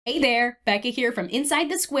Hey there, Becca here from Inside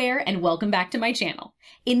the Square, and welcome back to my channel.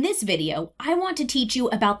 In this video, I want to teach you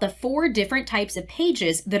about the 4 different types of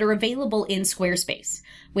pages that are available in Squarespace.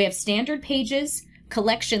 We have standard pages,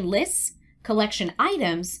 collection lists, collection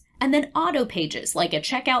items, and then auto pages like a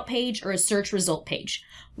checkout page or a search result page.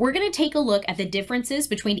 We're going to take a look at the differences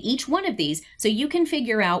between each one of these so you can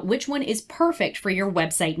figure out which one is perfect for your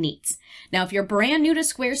website needs. Now, if you're brand new to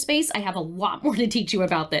Squarespace, I have a lot more to teach you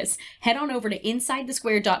about this. Head on over to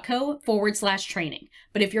insidethesquare.co/training.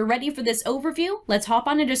 But if you're ready for this overview, let's hop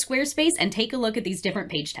on into Squarespace and take a look at these different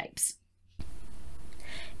page types.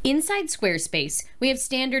 Inside Squarespace, we have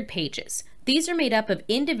standard pages. These are made up of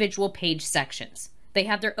individual page sections. They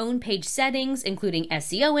have their own page settings, including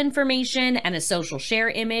SEO information and a social share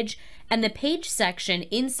image, and the page section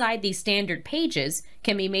inside these standard pages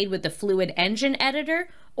can be made with the Fluid Engine editor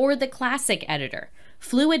or the Classic editor.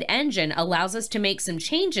 Fluid Engine allows us to make some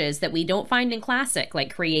changes that we don't find in Classic,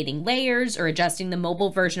 like creating layers or adjusting the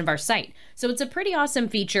mobile version of our site. So it's a pretty awesome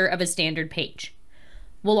feature of a standard page.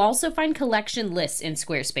 We'll also find collection lists in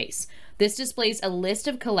Squarespace. This displays a list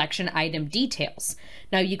of collection item details.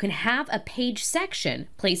 Now you can have a page section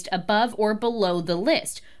placed above or below the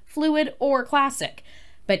list, Fluid or Classic,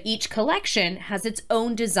 but each collection has its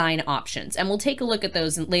own design options, and we'll take a look at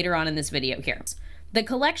those later on in this video here. The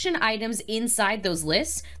collection items inside those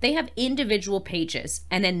lists, they have individual pages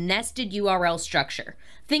and a nested URL structure.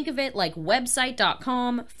 Think of it like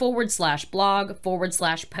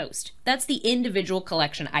website.com/blog/post. That's the individual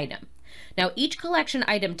collection item. Now, each collection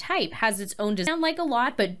item type has its own design. Sound like a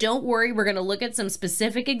lot, but don't worry, we're going to look at some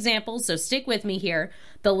specific examples, so stick with me here.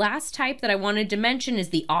 The last type that I wanted to mention is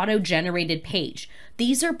the auto-generated page.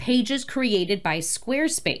 These are pages created by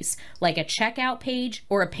Squarespace, like a checkout page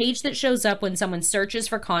or a page that shows up when someone searches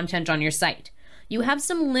for content on your site. You have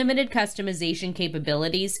some limited customization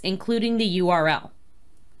capabilities, including the URL.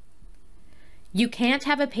 You can't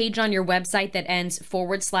have a page on your website that ends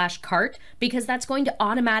 /cart because that's going to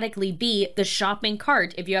automatically be the shopping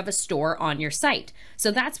cart if you have a store on your site.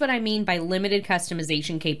 So that's what I mean by limited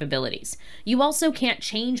customization capabilities. You also can't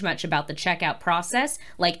change much about the checkout process,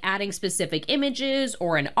 like adding specific images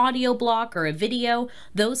or an audio block or a video.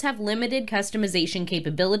 Those have limited customization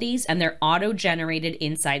capabilities and they're auto-generated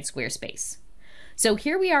inside Squarespace. So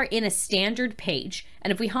here we are in a standard page,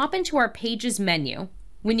 and if we hop into our Pages menu,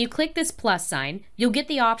 when you click this plus sign, you'll get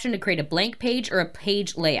the option to create a blank page or a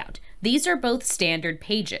page layout. These are both standard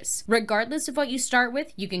pages. Regardless of what you start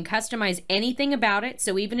with, you can customize anything about it.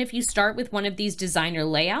 So even if you start with one of these designer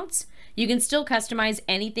layouts, you can still customize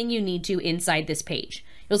anything you need to inside this page.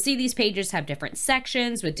 You'll see these pages have different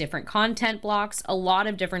sections with different content blocks, a lot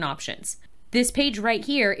of different options. This page right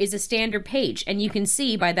here is a standard page, and you can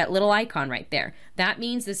see by that little icon right there. That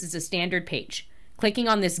means this is a standard page. Clicking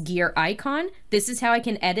on this gear icon, this is how I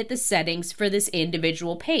can edit the settings for this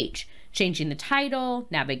individual page. Changing the title,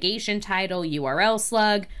 navigation title, URL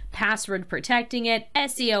slug, password protecting it,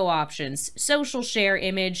 SEO options, social share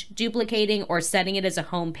image, duplicating, or setting it as a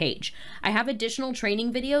home page. I have additional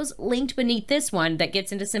training videos linked beneath this one that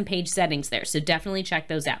gets into some page settings there, so definitely check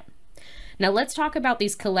those out. Now let's talk about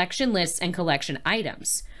these collection lists and collection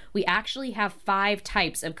items. We actually have 5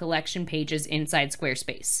 types of collection pages inside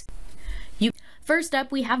Squarespace. First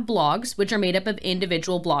up, we have blogs, which are made up of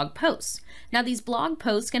individual blog posts. Now, these blog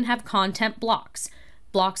posts can have content blocks.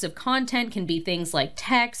 Blocks of content can be things like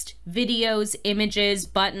text, videos, images,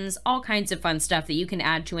 buttons, all kinds of fun stuff that you can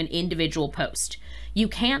add to an individual post. You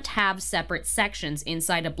can't have separate sections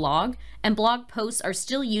inside a blog, and blog posts are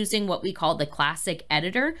still using what we call the Classic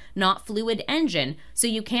editor, not Fluid Engine, so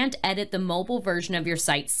you can't edit the mobile version of your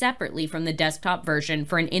site separately from the desktop version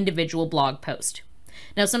for an individual blog post.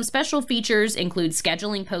 Now, some special features include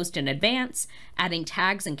scheduling posts in advance, adding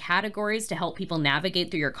tags and categories to help people navigate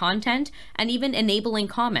through your content, and even enabling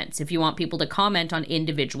comments if you want people to comment on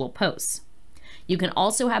individual posts. You can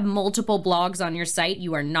also have multiple blogs on your site.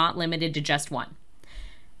 You are not limited to just one.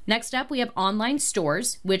 Next up, we have online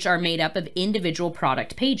stores, which are made up of individual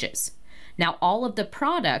product pages. Now, all of the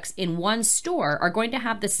products in one store are going to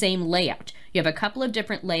have the same layout. You have a couple of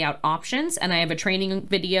different layout options, and I have a training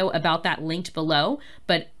video about that linked below,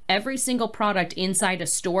 but every single product inside a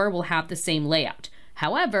store will have the same layout.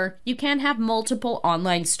 However, you can have multiple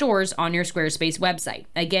online stores on your Squarespace website.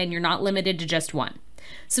 Again, you're not limited to just one.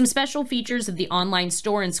 Some special features of the online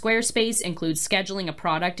store in Squarespace include scheduling a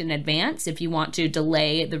product in advance if you want to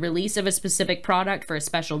delay the release of a specific product for a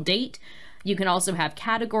special date. You can also have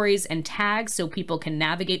categories and tags so people can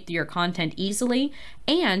navigate through your content easily,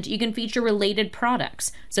 and you can feature related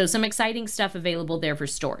products. So some exciting stuff available there for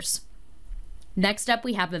stores. Next up,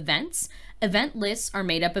 we have events. Event lists are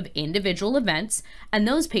made up of individual events, and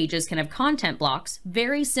those pages can have content blocks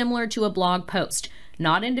very similar to a blog post,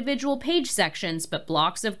 not individual page sections, but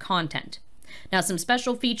blocks of content. Now, some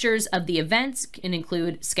special features of the events can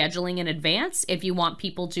include scheduling in advance. If you want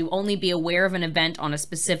people to only be aware of an event on a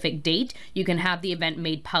specific date, you can have the event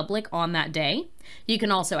made public on that day. You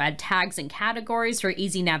can also add tags and categories for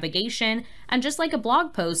easy navigation, and just like a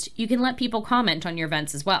blog post, you can let people comment on your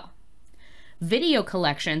events as well. Video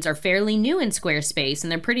collections are fairly new in Squarespace,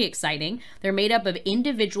 and they're pretty exciting. They're made up of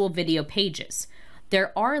individual video pages.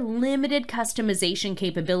 There are limited customization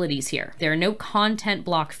capabilities here. There are no content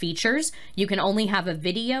block features. You can only have a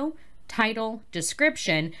video, title,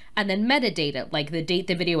 description, and then metadata, like the date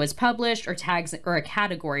the video was published or tags or a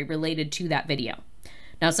category related to that video.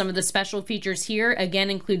 Now, some of the special features here,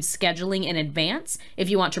 again, include scheduling in advance. If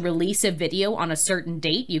you want to release a video on a certain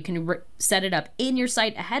date, you can set it up in your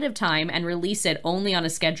site ahead of time and release it only on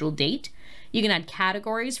a scheduled date. You can add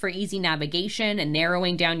categories for easy navigation and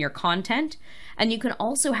narrowing down your content. And you can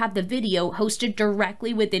also have the video hosted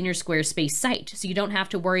directly within your Squarespace site, so you don't have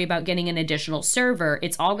to worry about getting an additional server.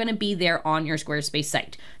 It's all going to be there on your Squarespace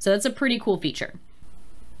site. So that's a pretty cool feature.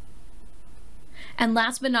 And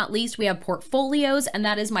last but not least, we have portfolios, and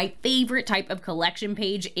that is my favorite type of collection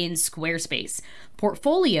page in Squarespace.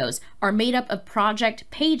 Portfolios are made up of project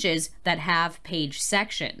pages that have page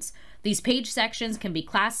sections. These page sections can be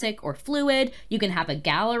classic or fluid. You can have a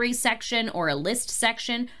gallery section or a list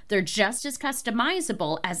section. They're just as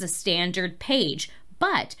customizable as a standard page,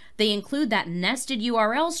 but they include that nested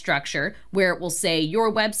URL structure where it will say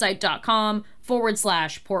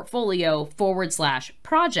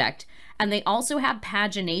yourwebsite.com/portfolio/project. And they also have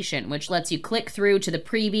pagination, which lets you click through to the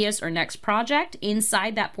previous or next project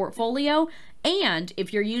inside that portfolio. And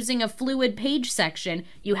if you're using a fluid page section,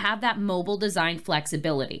 you have that mobile design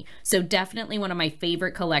flexibility. So definitely one of my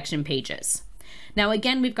favorite collection pages. Now,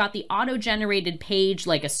 again, we've got the auto-generated page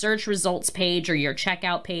like a search results page or your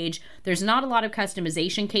checkout page. There's not a lot of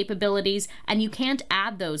customization capabilities, and you can't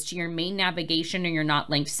add those to your main navigation or your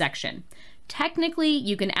not linked section. Technically,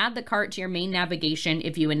 you can add the cart to your main navigation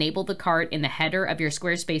if you enable the cart in the header of your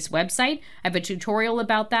Squarespace website. I have a tutorial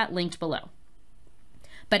about that linked below.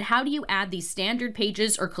 But how do you add these standard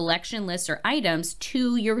pages or collection lists or items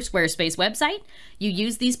to your Squarespace website? You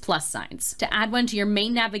use these plus signs. To add one to your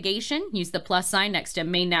main navigation, use the plus sign next to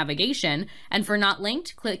main navigation. And for not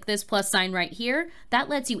linked, click this plus sign right here. That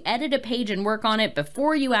lets you edit a page and work on it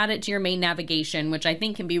before you add it to your main navigation, which I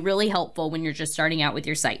think can be really helpful when you're just starting out with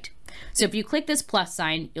your site. So if you click this plus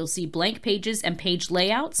sign, you'll see blank pages and page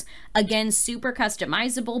layouts. Again, super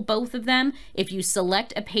customizable, both of them. If you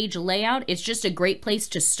select a page layout, it's just a great place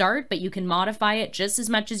to start, but you can modify it just as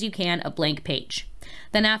much as you can a blank page.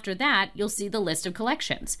 Then after that, you'll see the list of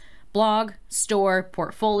collections: blog, store,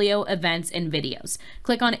 portfolio, events, and videos.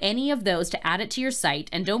 Click on any of those to add it to your site.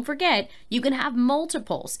 And don't forget, you can have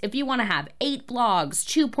multiples. If you want to have 8 blogs,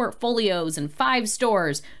 2 portfolios, and 5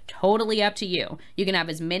 stores, totally up to you. You can have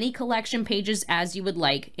as many collection pages as you would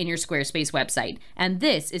like in your Squarespace website. And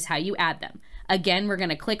this is how you add them. Again, we're going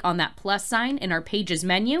to click on that plus sign in our pages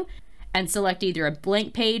menu and select either a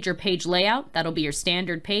blank page or page layout. That'll be your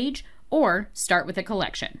standard page, or start with a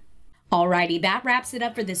collection. Alrighty, that wraps it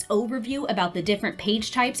up for this overview about the different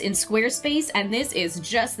page types in Squarespace, and this is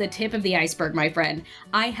just the tip of the iceberg, my friend.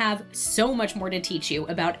 I have so much more to teach you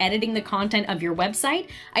about editing the content of your website.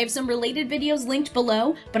 I have some related videos linked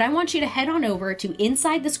below, but I want you to head on over to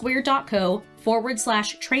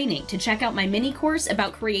insidethesquare.co/training to check out my mini course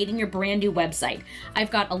about creating your brand new website.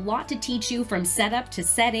 I've got a lot to teach you from setup to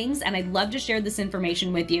settings, and I'd love to share this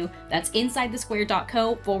information with you. That's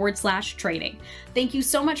insidethesquare.co/training. Thank you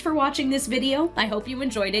so much for watching this video. I hope you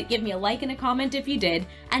enjoyed it. Give me a like and a comment if you did,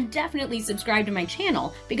 and definitely subscribe to my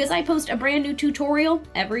channel because I post a brand new tutorial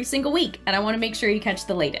every single week, and I want to make sure you catch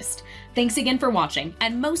the latest. Thanks again for watching,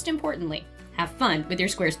 and most importantly, have fun with your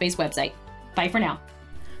Squarespace website. Bye for now.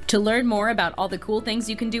 To learn more about all the cool things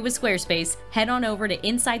you can do with Squarespace, head on over to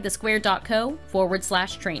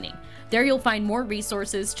insidethesquare.co/training. There you'll find more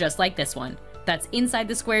resources just like this one. That's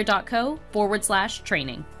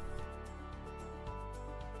insidethesquare.co/training.